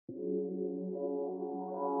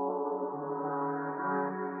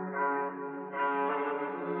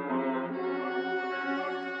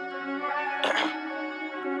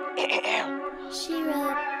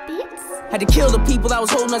ShiroBeats. Had to kill the people that was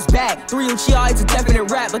holding us back. 3 Uchiha, it's a definite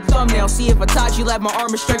rap. Like thumbnail, see if Itachi left my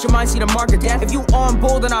arm and stretch your mind, see the mark of death. If you on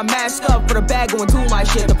bull, then I mask up for the bag going tool like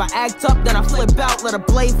shit. If I act up, then I flip out, let a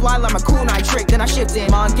blade fly like my kunai trick. Then I shift in.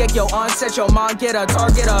 Mangekyo onset, yo, get a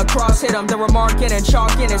target, a cross hit him. The remarking and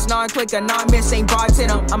chalking, it's non-click, a non-miss, ain't bots in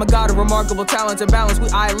him. I'm a god of remarkable talents and balance. We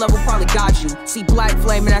eye level, probably got you. See black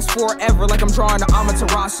flame, and that's forever, like I'm drawing the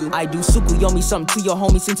Amaterasu. I do suku, yo me something to your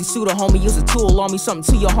homie, since he pseudo homie. Use a tool on me,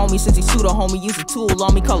 something to your homie, since he pseudo homie. Use a tool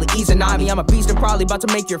on me, call it Izanami. I'm a beast and probably about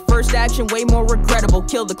to make your first action way more regrettable.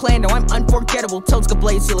 Kill the clan, no, I'm unforgettable. Totsuka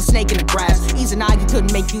blade, seal a snake in the grass. Izanagi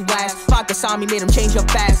couldn't make you last. Fakasami made him change up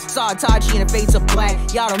fast. Saw Itachi in the face of black.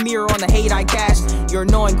 Yada mirror on the hate I cast. You're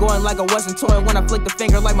annoying, going like I wasn't toying when I flick the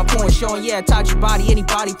finger like my point showing. Yeah, Itachi body,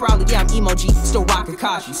 anybody probably. Yeah, I'm emoji, still rockin'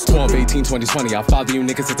 Kashi. 12, 18, 20, 20. I follow you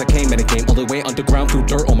niggas since I came in the game. All the way underground, through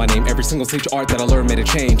dirt on my name. Every single stage art that I learned made a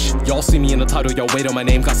change. Y'all see me in the title, y'all wait on my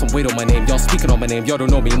name. Got some weight on my name. Y'all speaking on my name, y'all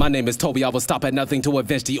don't know me. My name is Toby, I will stop at nothing to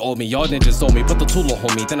avenge the old me. Y'all ninjas owe me, put the tool on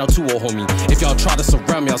homie, then I'll 2-0 homie. If y'all try to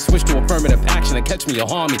surround me, I'll switch to affirmative action and catch me or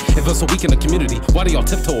harm me. If I'm so weak in the community, why do y'all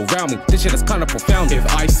tiptoe around me? This shit is kinda profound. If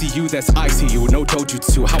I see you, that's I see you. No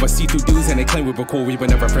dojutsu, how I see through dudes and they claim we were cool, we were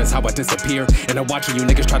never friends. How I disappear, and I'm watching you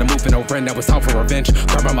niggas try to move in a friend. Now it's time for revenge.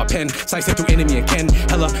 Grab on my pen, slice it through enemy and ken.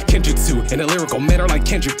 Hella kenjutsu, in a lyrical manner like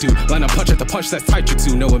Kendrick do. Line a punch at the punch, that's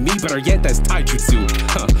taijutsu. Knowing me better yet, that's taijutsu.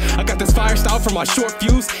 I got this fire style from my short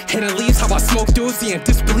fuse. Hidden leaves, how I smoke dudes. See and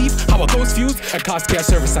disbelief, how I goes fuse. At Cosplay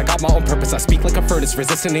service, I got my own purpose. I speak like a furnace.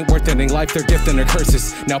 Resistant ain't worth ending life, their gift and their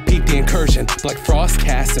curses. Now peep the incursion, Blackfrost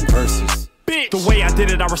cast and verses. The way I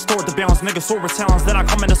did it, I restored the balance. Niggas soar with talents. Then I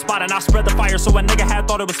come in the spot and I spread the fire. So a nigga had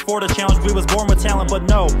thought it was for the challenge. We was born with talent, but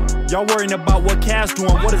no. Y'all worrying about what Cash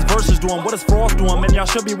doing, what his verses doing, what his Frost doing. Man, y'all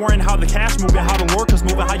should be worrying how the cash moving, how the workers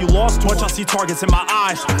moving, how you lost much. I see targets in my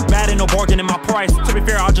eyes. Mad ain't no bargain in my price. To be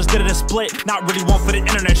fair, I just did it in split. Not really one for the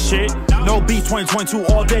internet shit. No beat 2022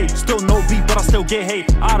 all day. Still no beat, but I still get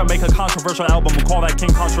hate. I ought to make a controversial album and call that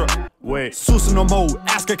King Contra. Wait, Susanoo mode.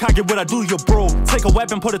 Ask a cocky what I do to your bro. Take a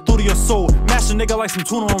weapon, put it through to your soul. Mash a nigga like some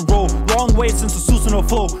tuna on roll. Long way since the Susanoo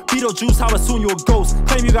flow. Beetlejuice, how soon you a ghost.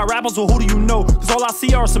 Claim you got rappers, well who do you know? Cause all I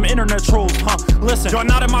see are some internet trolls, Listen, y'all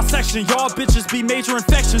not in my section. Y'all bitches be major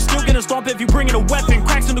infections. Still getting stomped if you bringing a weapon.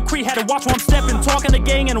 Cracks in the creek, had to watch where I'm stepping. Talking to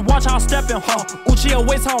gang and watch how I'm stepping, Uchiha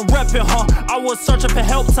waits how I'm repping, I was searching for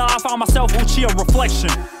help till I found myself Uchiha reflection,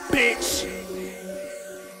 bitch.